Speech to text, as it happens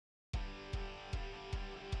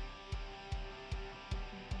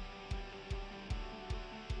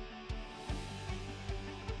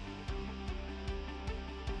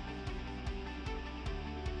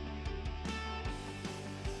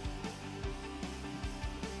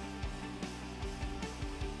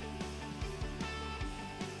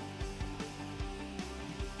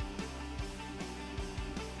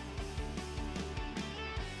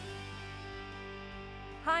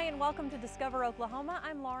Hi, and welcome to Discover Oklahoma.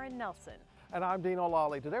 I'm Lauren Nelson. And I'm Dean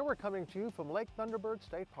O'Lally. Today we're coming to you from Lake Thunderbird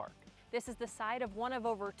State Park. This is the site of one of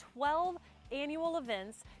over 12 annual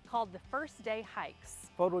events called the First Day Hikes.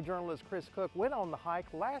 Photojournalist Chris Cook went on the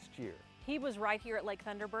hike last year. He was right here at Lake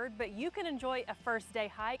Thunderbird, but you can enjoy a First Day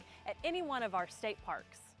hike at any one of our state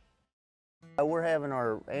parks. We're having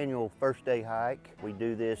our annual First Day hike. We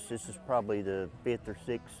do this is probably the 5th or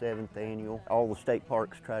 6th, 7th annual. All the state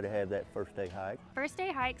parks try to have that First Day hike. First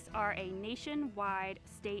Day hikes are a nationwide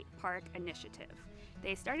state park initiative.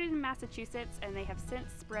 They started in Massachusetts and they have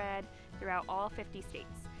since spread throughout all 50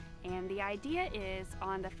 states. And the idea is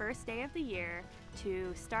on the first day of the year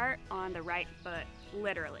to start on the right foot,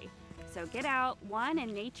 literally. So get out, 1,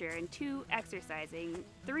 in nature, and 2, exercising,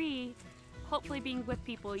 3, hopefully being with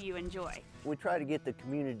people you enjoy. We try to get the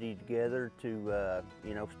community together to,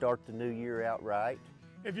 start the new year out right.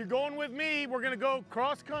 If you're going with me, we're going to go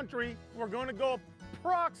cross country. We're going to go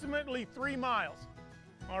approximately 3 miles,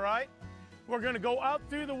 all right? We're going to go out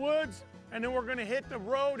through the woods, and then we're going to hit the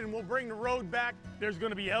road, and we'll bring the road back. There's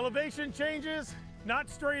going to be elevation changes, not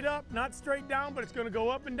straight up, not straight down, but it's going to go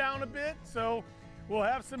up and down a bit, so we'll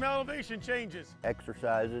have some elevation changes.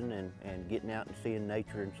 Exercising and getting out and seeing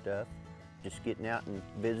nature and stuff. Just getting out and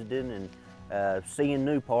visiting and seeing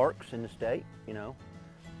new parks in the state,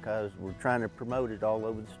 because we're trying to promote it all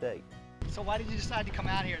over the state. So why did you decide to come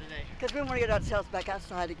out here today? Because we want to get ourselves back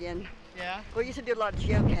outside again. Yeah? We used to do a lot of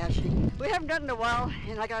geocaching. We haven't done it in a while,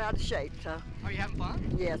 and I got out of shape, so. Are you having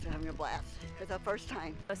fun? Yes, we're having a blast. It's our first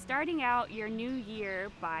time. So starting out your new year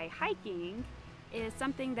by hiking is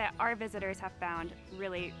something that our visitors have found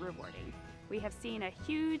really rewarding. We have seen a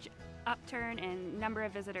huge upturn in number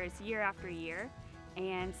of visitors year after year,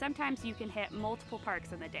 and sometimes you can hit multiple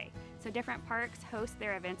parks in the day. So different parks host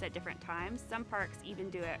their events at different times. Some parks even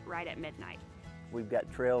do it right at midnight. We've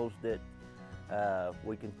got trails that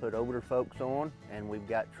we can put older folks on, and we've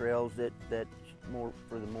got trails that's more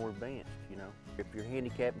for the more advanced, If you're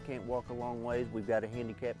handicapped and can't walk a long ways, we've got a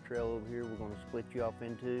handicap trail over here we're going to split you off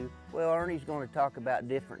into. Well, Ernie's going to talk about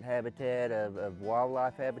different habitat of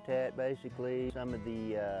wildlife habitat, basically. Some of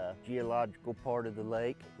the geological part of the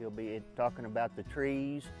lake. He'll be talking about the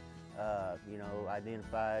trees,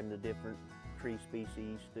 identifying the different tree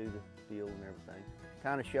species through the field and everything.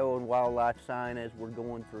 Kind of showing wildlife sign as we're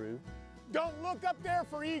going through. Don't look up there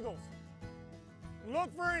for eagles.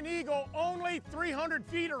 Look for an eagle only 300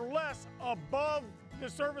 feet or less above the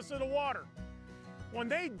surface of the water. When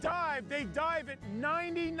they dive at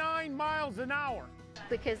 99 miles an hour.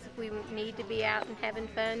 Because we need to be out and having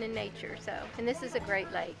fun in nature, so. And this is a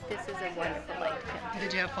great lake. This is a wonderful lake.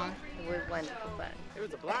 Did you have fun? It was wonderful fun. It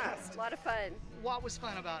was a blast. A lot of fun. What was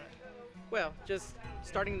fun about it? Well, just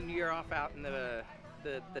starting the new year off out in the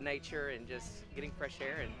nature and just getting fresh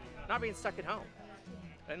air and not being stuck at home.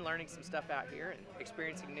 And learning some stuff out here and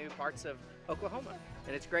experiencing new parts of Oklahoma.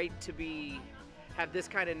 And it's great to have this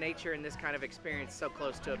kind of nature and this kind of experience so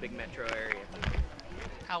close to a big metro area.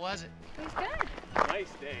 How was it? It was good.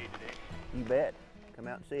 Nice day today. You bet. Come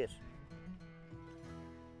out and see us.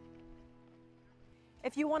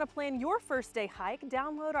 If you want to plan your First Day hike,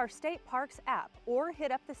 download our State Parks app or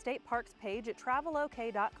hit up the State Parks page at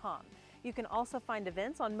travelok.com. You can also find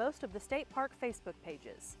events on most of the State Park Facebook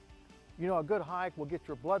pages. A good hike will get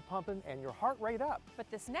your blood pumping and your heart rate up.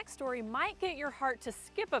 But this next story might get your heart to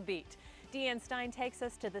skip a beat. Deanne Stein takes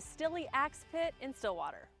us to the Stilly Axe Pit in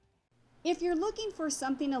Stillwater. If you're looking for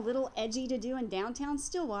something a little edgy to do in downtown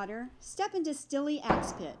Stillwater, step into Stilly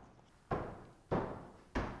Axe Pit.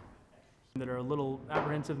 That are a little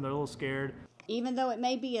apprehensive and they're a little scared. Even though it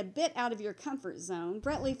may be a bit out of your comfort zone,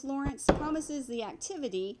 Brettley Florence promises the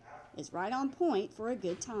activity is right on point for a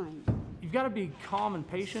good time. You've got to be calm and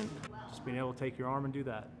patient. Just being able to take your arm and do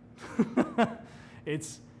that.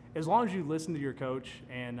 It's as long as you listen to your coach,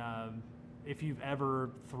 and if you've ever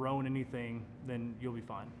thrown anything, then you'll be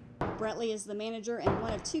fine. Brettley is the manager and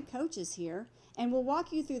one of 2 coaches here, and will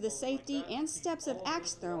walk you through the safety and steps of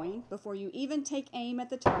axe throwing before you even take aim at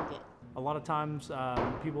the target. A lot of times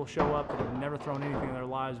people show up that have never thrown anything in their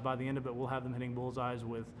lives. By the end of it, we'll have them hitting bullseyes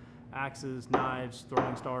with axes, knives,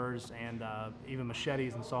 throwing stars, and even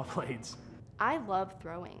machetes and saw blades. I love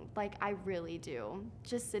throwing, I really do.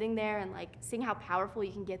 Just sitting there and seeing how powerful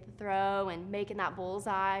you can get the throw and making that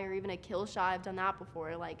bullseye or even a kill shot. I've done that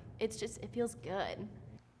before. It feels good.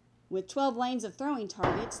 With 12 lanes of throwing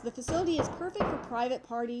targets, the facility is perfect for private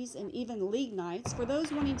parties and even league nights for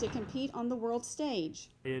those wanting to compete on the world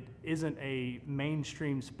stage. It isn't a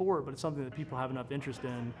mainstream sport, but it's something that people have enough interest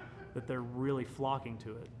in that they're really flocking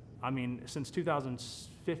to it. I mean, since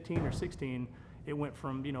 2015 or 16, It went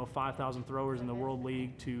from, 5,000 throwers in the World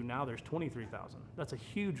League to now there's 23,000. That's a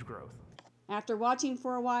huge growth. After watching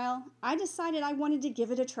for a while, I decided I wanted to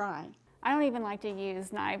give it a try. I don't even like to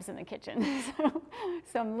use knives in the kitchen,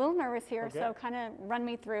 so I'm a little nervous here, Okay. So kind of run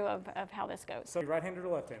me through of how this goes. So right-handed or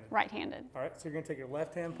left-handed? Right-handed. All right, so you're going to take your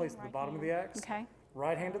left hand, place it at the bottom of the axe. Okay.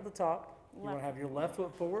 Right hand at the top. You want to have your left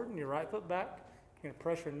foot forward and your right foot back. You're going to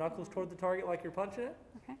press your knuckles toward the target like you're punching it.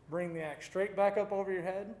 Okay. Bring the axe straight back up over your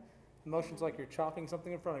head. The motion's like you're chopping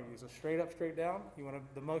something in front of you. So straight up, straight down. You want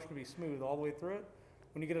the motion to be smooth all the way through it.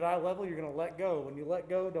 When you get at eye level, you're going to let go. When you let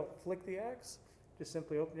go, don't flick the axe. Just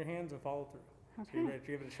simply open your hands and follow through. Okay. So you ready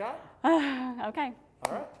to give it a shot? Okay.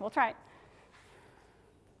 All right. We'll try it.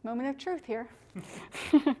 Moment of truth here.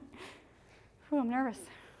 Ooh, I'm nervous.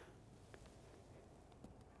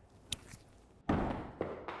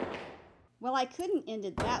 Well, I couldn't end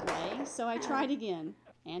it that way, so I tried again,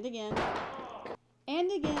 and again,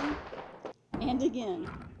 and again, and again.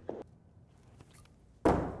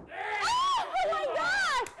 Oh my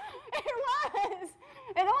God! It was!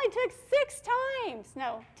 It only took 6 times.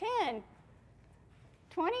 No, 10.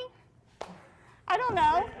 20? I don't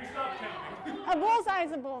know. A bullseye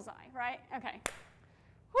is a bullseye, right? Okay.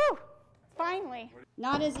 Whew! Finally.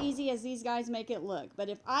 Not as easy as these guys make it look, but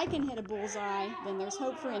if I can hit a bullseye, then there's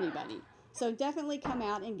hope for anybody. So definitely come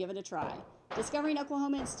out and give it a try. Discovering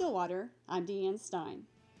Oklahoma in Stillwater, I'm Deanne Stein.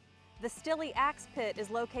 The Stilly Axe Pit is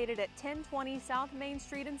located at 1020 South Main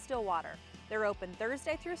Street in Stillwater. They're open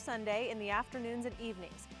Thursday through Sunday in the afternoons and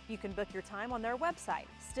evenings. You can book your time on their website,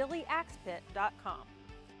 stillyaxepit.com.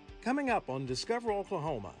 Coming up on Discover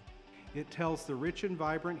Oklahoma. It tells the rich and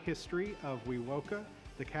vibrant history of Wewoka,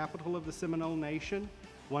 the capital of the Seminole Nation,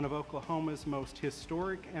 one of Oklahoma's most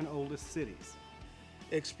historic and oldest cities.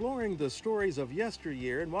 Exploring the stories of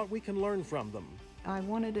yesteryear and what we can learn from them. I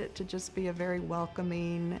wanted it to just be a very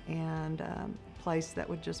welcoming and place that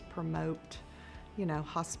would just promote,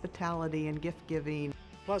 hospitality and gift giving.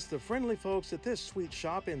 Plus the friendly folks at this sweet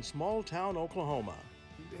shop in small town Oklahoma.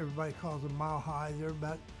 Everybody calls them mile high. They're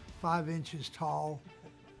about 5 inches tall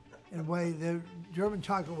and the German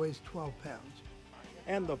chocolate weighs 12 pounds.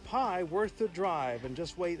 And the pie worth the drive, and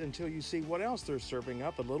just wait until you see what else they're serving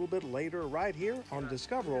up a little bit later right here on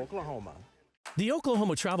Discover Oklahoma. The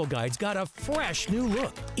Oklahoma Travel Guide's got a fresh new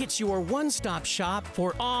look. It's your one-stop shop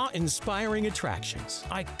for awe-inspiring attractions,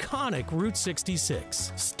 iconic Route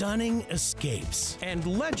 66, stunning escapes, and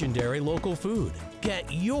legendary local food.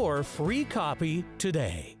 Get your free copy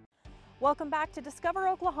today. Welcome back to Discover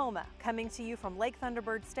Oklahoma, coming to you from Lake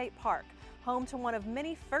Thunderbird State Park, home to one of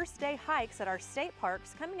many first-day hikes at our state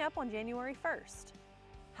parks coming up on January 1st.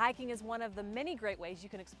 Hiking is one of the many great ways you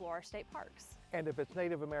can explore our state parks. And if it's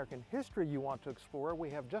Native American history you want to explore, we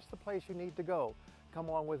have just the place you need to go. Come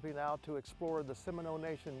along with me now to explore the Seminole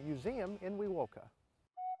Nation Museum in Wewoka.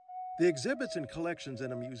 The exhibits and collections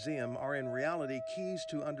in a museum are in reality keys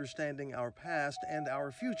to understanding our past and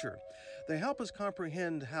our future. They help us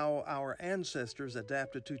comprehend how our ancestors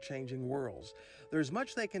adapted to changing worlds. There's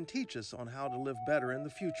much they can teach us on how to live better in the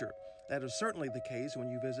future. That is certainly the case when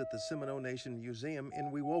you visit the Seminole Nation Museum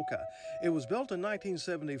in Wewoka. It was built in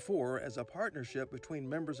 1974 as a partnership between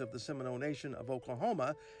members of the Seminole Nation of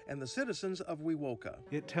Oklahoma and the citizens of Wewoka.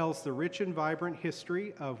 It tells the rich and vibrant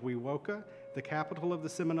history of Wewoka, the capital of the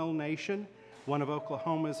Seminole Nation, one of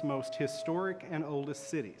Oklahoma's most historic and oldest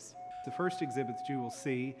cities. The first exhibit that you will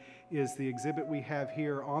see is the exhibit we have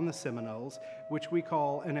here on the Seminoles, which we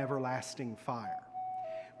call an everlasting fire.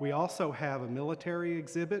 We also have a military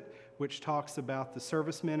exhibit which talks about the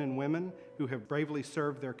servicemen and women who have bravely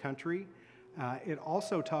served their country. It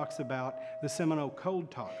also talks about the Seminole Code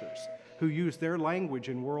Talkers who used their language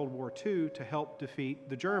in World War II to help defeat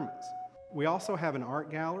the Germans. We also have an art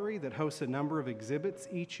gallery that hosts a number of exhibits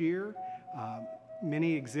each year.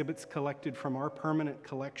 Many exhibits collected from our permanent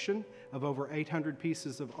collection of over 800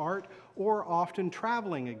 pieces of art, or often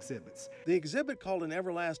traveling exhibits. The exhibit called An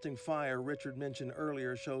Everlasting Fire Richard mentioned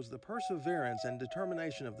earlier shows the perseverance and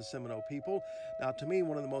determination of the Seminole people. Now, to me,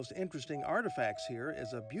 one of the most interesting artifacts here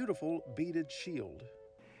is a beautiful beaded shield.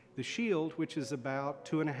 The shield, which is about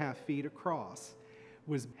 2.5 feet across,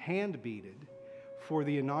 was hand beaded for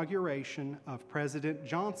the inauguration of President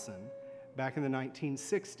Johnson back in the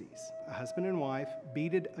 1960s. A husband and wife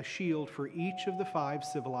beaded a shield for each of the 5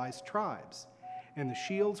 civilized tribes, and the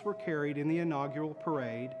shields were carried in the inaugural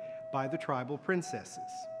parade by the tribal princesses.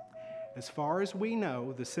 As far as we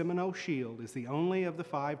know, the Seminole shield is the only of the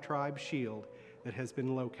 5 tribe shield that has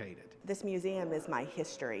been located. This museum is my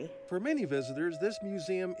history. For many visitors, this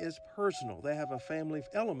museum is personal. They have a family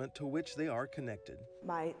element to which they are connected.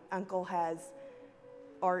 My uncle has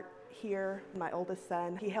art here. My oldest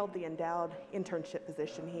son, he held the endowed internship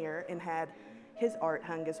position here and had his art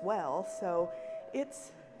hung as well. So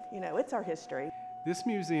it's, it's our history. This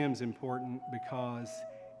museum's important because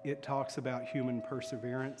it talks about human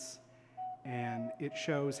perseverance, and it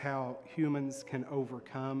shows how humans can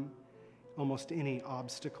overcome almost any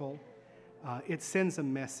obstacle. It sends a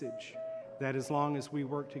message that as long as we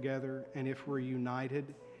work together and if we're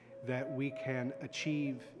united, that we can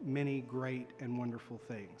achieve many great and wonderful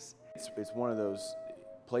things. It's one of those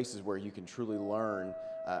places where you can truly learn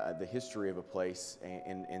the history of a place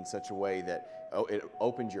in such a way that it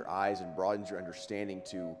opens your eyes and broadens your understanding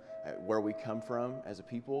to where we come from as a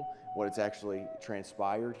people, what it's actually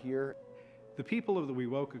transpired here. The people of the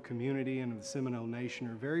Wewoka community and of the Seminole Nation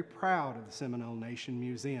are very proud of the Seminole Nation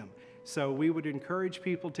Museum. So we would encourage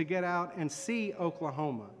people to get out and see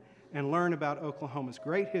Oklahoma and learn about Oklahoma's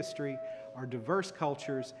great history, our diverse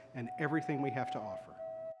cultures, and everything we have to offer.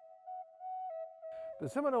 The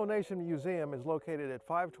Seminole Nation Museum is located at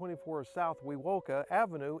 524 South Wewoka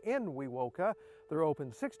Avenue in Wewoka. They're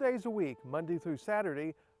open 6 days a week, Monday through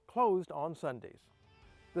Saturday, closed on Sundays.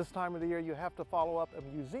 This time of the year, you have to follow up a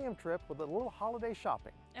museum trip with a little holiday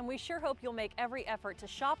shopping. And we sure hope you'll make every effort to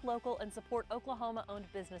shop local and support Oklahoma-owned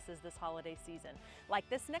businesses this holiday season, like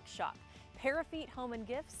this next shop, Perrefitte Home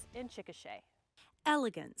Gifts in Chickasha.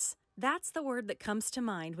 Elegance. That's the word that comes to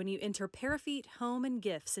mind when you enter Perrefitte Home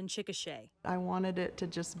Gifts in Chickasha. I wanted it to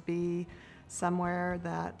just be somewhere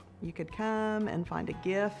that you could come and find a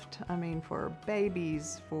gift. I mean, for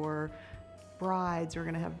babies, for brides, we're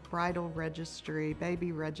going to have bridal registry,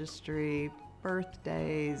 baby registry,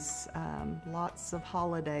 birthdays, lots of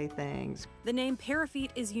holiday things. The name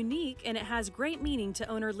Perrefitte is unique and it has great meaning to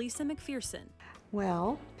owner Lisa McPherson.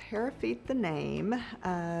 Well, Perrefitte, the name,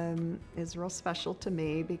 is real special to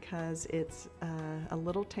me because it's a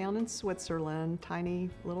little town in Switzerland,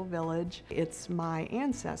 tiny little village. It's my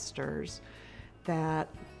ancestors that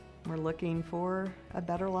were looking for a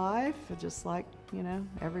better life, just like,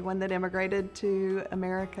 everyone that immigrated to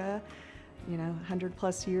America,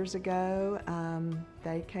 100+ years ago.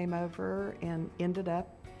 They came over and ended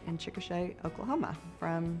up in Chickasha, Oklahoma,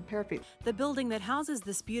 from Perrefitte. The building that houses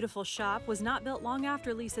this beautiful shop was not built long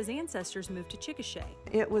after Lisa's ancestors moved to Chickasha.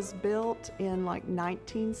 It was built in like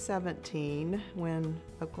 1917 when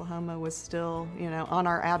Oklahoma was still, on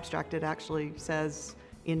our abstract it actually says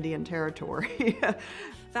Indian Territory.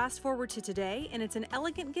 Fast forward to today and it's an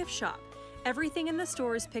elegant gift shop. Everything in the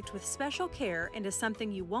store is picked with special care and is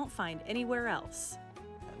something you won't find anywhere else.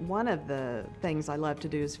 One of the things I love to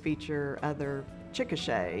do is feature other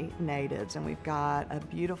Chickasha natives, and we've got a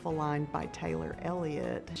beautiful line by Taylor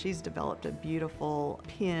Elliott. She's developed a beautiful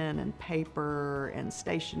pen and paper and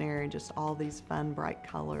stationery and just all these fun bright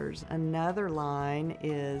colors. Another line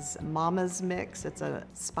is Mama's Mix. It's a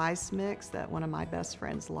spice mix that one of my best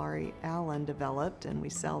friends, Laurie Allen, developed, and we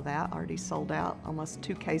sell that. Already sold out almost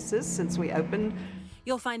 2 cases since we opened.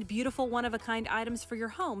 You'll find beautiful one-of-a-kind items for your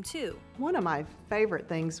home, too. One of my favorite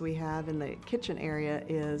things we have in the kitchen area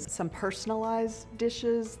is some personalized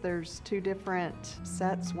dishes. There's 2 different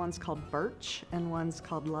sets. One's called Birch and one's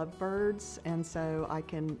called Lovebirds, and so I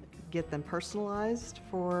can get them personalized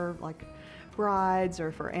for like brides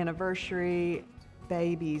or for anniversary.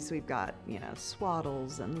 Babies, we've got,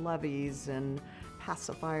 swaddles and loveys and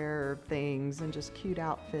pacifier things and just cute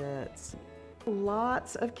outfits.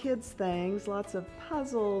 Lots of kids things, lots of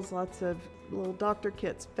puzzles, lots of little doctor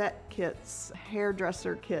kits, vet kits,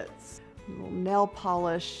 hairdresser kits, little nail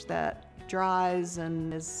polish that dries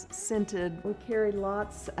and is scented. We carry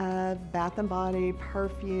lots of Bath & Body,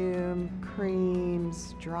 perfume,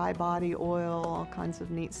 creams, dry body oil, all kinds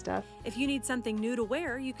of neat stuff. If you need something new to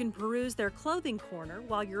wear, you can peruse their clothing corner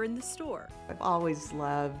while you're in the store. I've always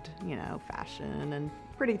loved, fashion and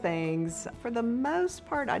pretty things. For the most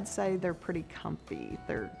part, I'd say they're pretty comfy.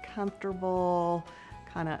 They're comfortable,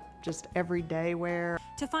 kind of just everyday wear.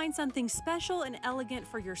 To find something special and elegant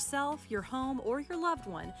for yourself, your home, or your loved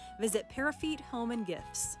one, visit Perrefitte Home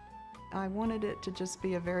Gifts. I wanted it to just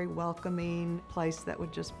be a very welcoming place that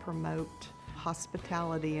would just promote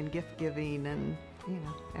hospitality and gift giving and,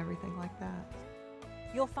 everything like that.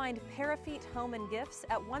 You'll find Perrefitte Home Gifts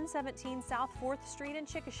at 117 South 4th Street in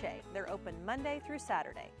Chickasha. They're open Monday through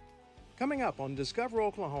Saturday. Coming up on Discover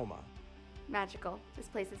Oklahoma. Magical. This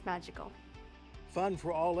place is magical. Fun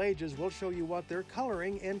for all ages. We'll show you what they're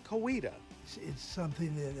coloring in Coweta. It's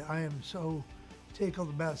something that I am so tickled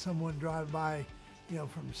about. Someone drive by,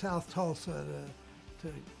 from South Tulsa to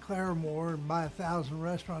Claremore and buy 1,000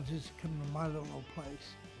 restaurants just to come to my little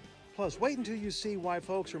place. Plus, wait until you see why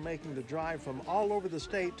folks are making the drive from all over the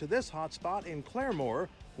state to this hot spot in Claremore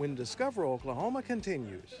when Discover Oklahoma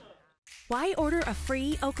continues. Why order a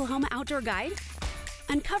free Oklahoma outdoor guide?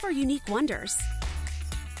 Uncover unique wonders.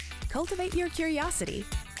 Cultivate your curiosity.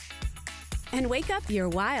 And wake up your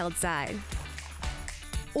wild side.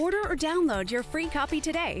 Order or download your free copy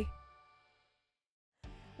today.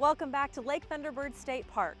 Welcome back to Lake Thunderbird State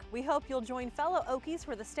Park. We hope you'll join fellow Okies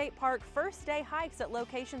for the State Park first day hikes at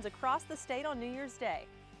locations across the state on New Year's Day.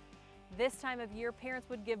 This time of year, parents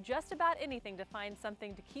would give just about anything to find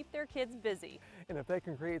something to keep their kids busy. And if they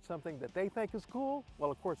can create something that they think is cool, well,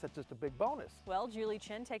 of course, that's just a big bonus. Well, Julie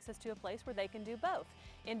Chin takes us to a place where they can do both.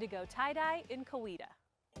 Indigo Tie Dye in Coweta.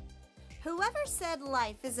 Whoever said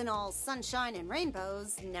life isn't all sunshine and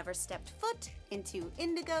rainbows never stepped foot into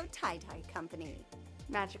Indigo Tie Dye Company.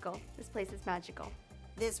 Magical. This place is magical.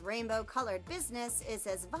 This rainbow-colored business is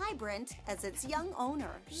as vibrant as its young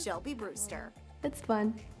owner, Shelby Brewster. It's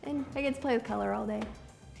fun, and I get to play with color all day.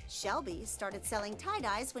 Shelby started selling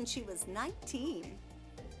tie-dyes when she was 19.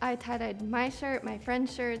 I tie-dyed my shirt, my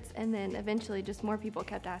friend's shirts, and then eventually just more people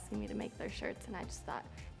kept asking me to make their shirts, and I just thought,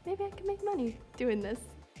 maybe I can make money doing this.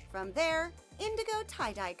 From there, Indigo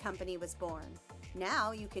Tie Dye Company was born.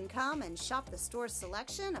 Now you can come and shop the store's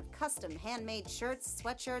selection of custom handmade shirts,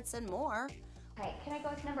 sweatshirts, and more. Okay, can I go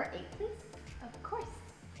with number 8, please? Of course.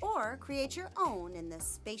 Or create your own in this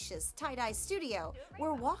spacious tie-dye studio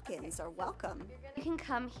where walk-ins are welcome. You can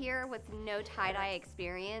come here with no tie-dye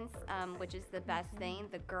experience, which is the best thing.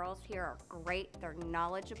 The girls here are great, they're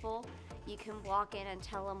knowledgeable. You can walk in and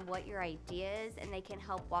tell them what your idea is, and they can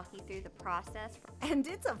help walk you through the process. And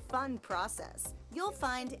it's a fun process. You'll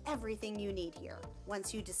find everything you need here.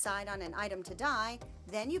 Once you decide on an item to dye,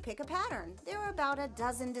 then you pick a pattern. There are about a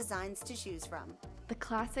dozen designs to choose from. The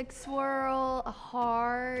classic swirl, a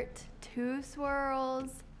heart, 2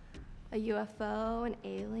 swirls, a UFO, an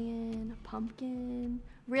alien, a pumpkin,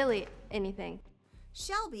 really anything.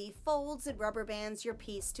 Shelby folds and rubber bands your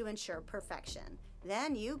piece to ensure perfection.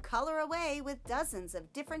 Then you color away with dozens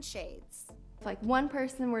of different shades. If like one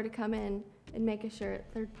person were to come in and make a shirt,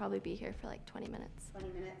 they'd probably be here for like 20 minutes. 20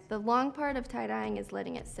 minutes. The long part of tie-dyeing is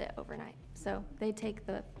letting it sit overnight. So they take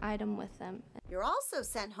the item with them. You're also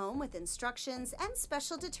sent home with instructions and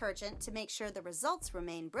special detergent to make sure the results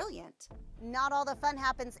remain brilliant. Not all the fun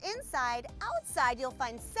happens inside. Outside, you'll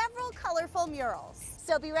find several colorful murals.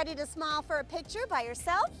 So be ready to smile for a picture by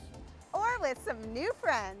yourself or with some new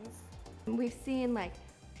friends. We've seen like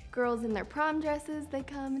girls in their prom dresses, they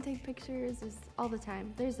come and take pictures just all the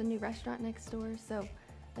time. There's a new restaurant next door, so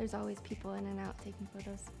there's always people in and out taking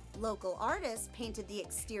photos. Local artists painted the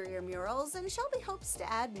exterior murals, and Shelby hopes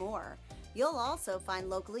to add more. You'll also find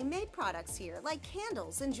locally made products here, like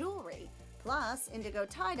candles and jewelry. Plus, Indigo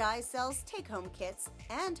Tie Dye sells take-home kits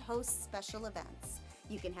and hosts special events.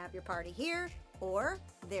 You can have your party here, or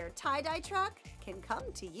their tie-dye truck can come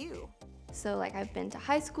to you. So like I've been to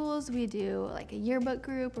high schools, we do like a yearbook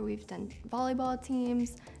group, or we've done volleyball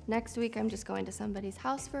teams. Next week I'm just going to somebody's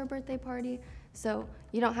house for a birthday party. So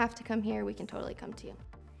you don't have to come here, we can totally come to you.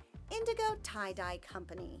 Indigo Tie Dye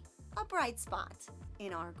Company, a bright spot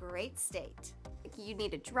in our great state. You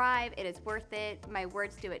need to drive, it is worth it. My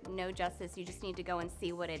words do it no justice, you just need to go and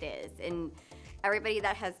see what it is. And everybody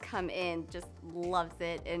that has come in just loves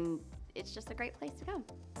it, and it's just a great place to come.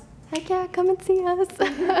 Heck yeah, come and see us.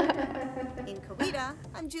 In Coweta,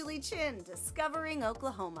 I'm Julie Chin, discovering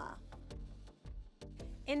Oklahoma.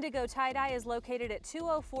 Indigo Tie Dye is located at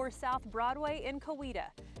 204 South Broadway in Coweta.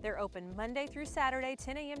 They're open Monday through Saturday,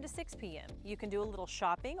 10 a.m. to 6 p.m. You can do a little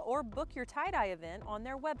shopping or book your tie-dye event on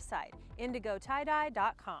their website,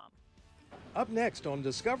 indigotieDye.com. Up next on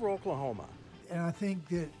Discover Oklahoma. And I think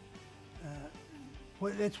that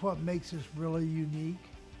that's what makes us really unique,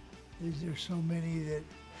 is there's so many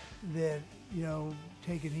that you know,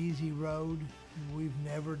 take an easy road. We've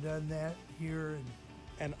never done that here.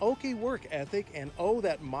 An Okie work ethic, and oh,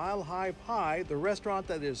 that mile-high pie, the restaurant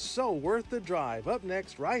that is so worth the drive. Up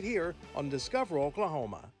next, right here on Discover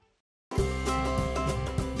Oklahoma.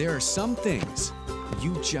 There are some things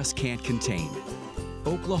you just can't contain.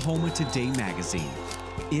 Oklahoma Today magazine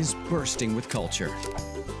is bursting with culture.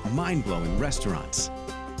 Mind-blowing restaurants,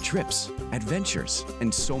 trips, adventures,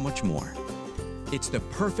 and so much more. It's the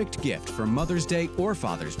perfect gift for Mother's Day or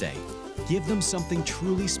Father's Day. Give them something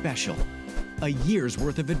truly special. A year's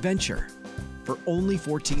worth of adventure for only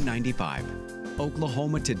 $14.95.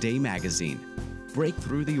 Oklahoma Today magazine. Break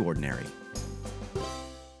through the ordinary.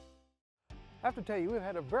 I have to tell you, we've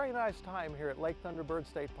had a very nice time here at Lake Thunderbird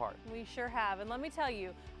State Park. We sure have, and let me tell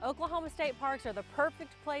you, Oklahoma State Parks are the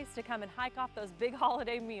perfect place to come and hike off those big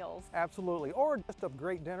holiday meals. Absolutely, or just a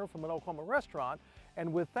great dinner from an Oklahoma restaurant.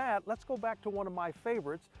 And with that, let's go back to one of my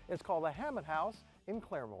favorites. It's called the Hammett House in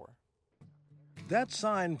Claremore. That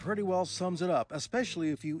sign pretty well sums it up, especially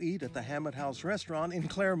if you eat at the Hammett House Restaurant in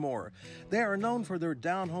Claremore. They are known for their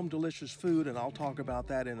down-home delicious food, and I'll talk about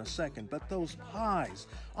that in a second. But those pies,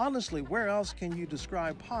 honestly, where else can you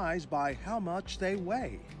describe pies by how much they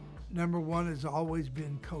weigh? Number one has always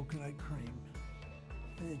been coconut cream.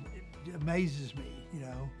 It amazes me, you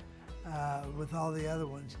know, with all the other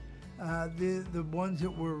ones. The ones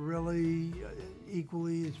that we're really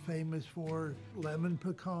equally as famous for, lemon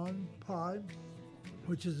pecan pie,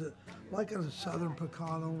 which is like a southern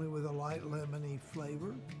pecan, only with a light lemony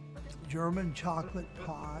flavor. German chocolate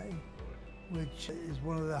pie, which is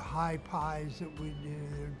one of the high pies that we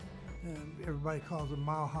do. Everybody calls them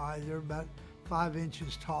mile high. They're about 5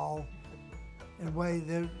 inches tall and weigh,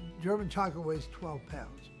 the German chocolate weighs 12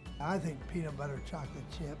 pounds. I think peanut butter chocolate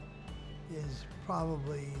chip is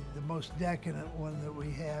probably the most decadent one that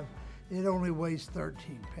we have. It only weighs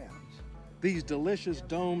 13 pounds. These delicious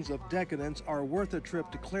domes of decadence are worth a trip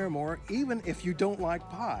to Claremore, even if you don't like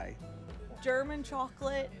pie. German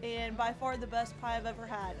chocolate, and by far the best pie I've ever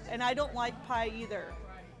had. And I don't like pie either,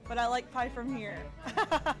 but I like pie from here.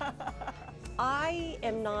 I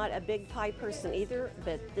am not a big pie person either,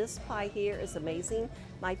 but this pie here is amazing.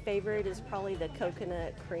 My favorite is probably the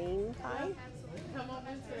coconut cream pie.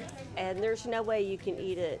 And there's no way you can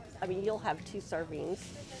eat it. I mean, you'll have 2 servings.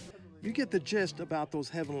 You get the gist about those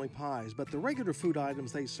heavenly pies, but the regular food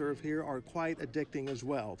items they serve here are quite addicting as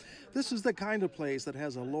well. This is the kind of place that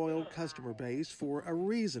has a loyal customer base for a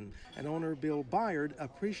reason, and owner Bill Byard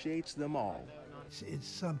appreciates them all. It's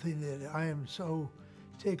something that I am so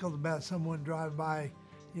tickled about. Someone drive by,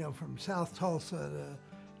 you know, from South Tulsa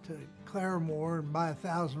to Claremore and buy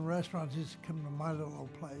 1,000 restaurants just to come to my little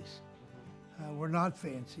place. We're not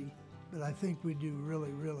fancy, but I think we do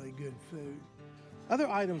really, really good food. Other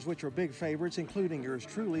items which are big favorites, including yours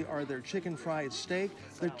truly, are their chicken fried steak.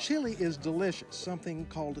 Their chili is delicious. Something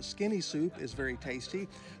called skinny soup is very tasty.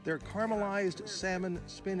 Their caramelized salmon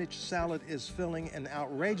spinach salad is filling and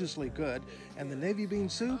outrageously good. And the navy bean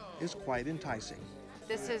soup is quite enticing.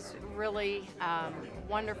 This is really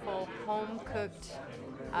wonderful, home-cooked,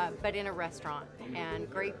 but in a restaurant. And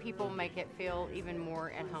great people make it feel even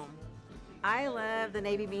more at home. I love the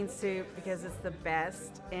navy bean soup because it's the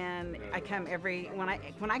best, and I come when I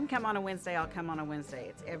can come on a Wednesday, I'll come on a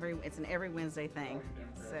Wednesday. It's an every Wednesday thing.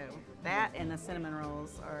 So that and the cinnamon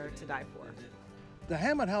rolls are to die for. The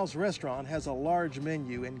Hammett House Restaurant has a large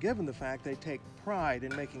menu, and given the fact they take pride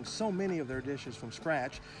in making so many of their dishes from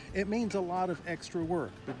scratch, it means a lot of extra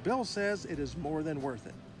work. But Bill says it is more than worth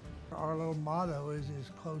it. Our little motto is as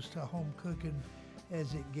close to home cooking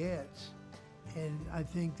as it gets. And I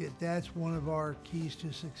think that that's one of our keys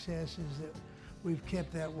to success, is that we've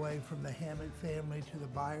kept that way from the Hammett family to the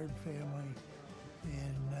Byard family.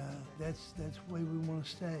 And that's the way we want to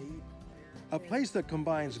stay. A place that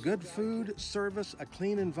combines good food, service, a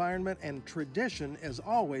clean environment, and tradition is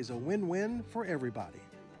always a win-win for everybody.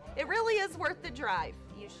 It really is worth the drive.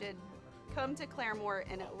 You should come to Claremore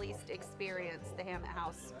and at least experience the Hammett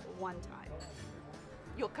House one time.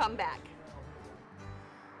 You'll come back.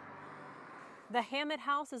 The Hammett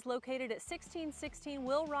House is located at 1616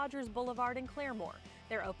 Will Rogers Boulevard in Claremore.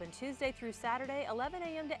 They're open Tuesday through Saturday, 11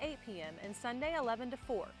 a.m. to 8 p.m. and Sunday, 11 to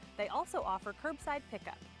 4. They also offer curbside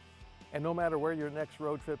pickup. And no matter where your next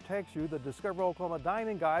road trip takes you, the Discover Oklahoma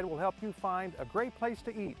Dining Guide will help you find a great place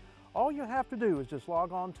to eat. All you have to do is just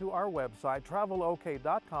log on to our website,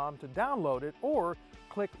 travelok.com, to download it, or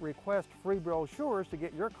click Request Free Brochures to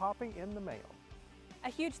get your copy in the mail. A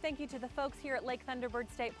huge thank you to the folks here at Lake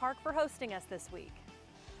Thunderbird State Park for hosting us this week.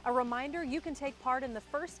 A reminder, you can take part in the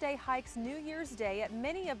First Day Hikes New Year's Day at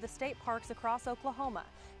many of the state parks across Oklahoma.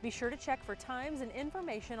 Be sure to check for times and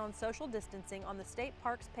information on social distancing on the state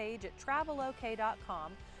parks page at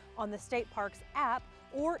travelok.com, on the state parks app,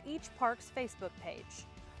 or each park's Facebook page.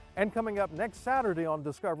 And coming up next Saturday on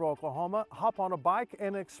Discover Oklahoma, hop on a bike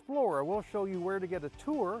and explore. We'll show you where to get a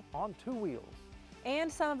tour on 2 wheels.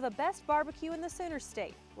 And some of the best barbecue in the Sooner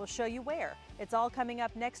State. We'll show you where. It's all coming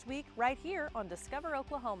up next week right here on Discover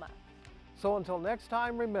Oklahoma. So until next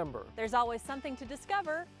time, remember, there's always something to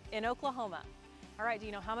discover in Oklahoma. All right, do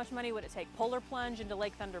you know how much money would it take? Polar plunge into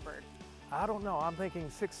Lake Thunderbird. I don't know. I'm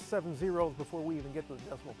thinking 6, 7 zeros before we even get to the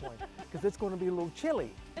decimal point, because it's going to be a little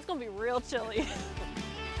chilly. It's going to be real chilly.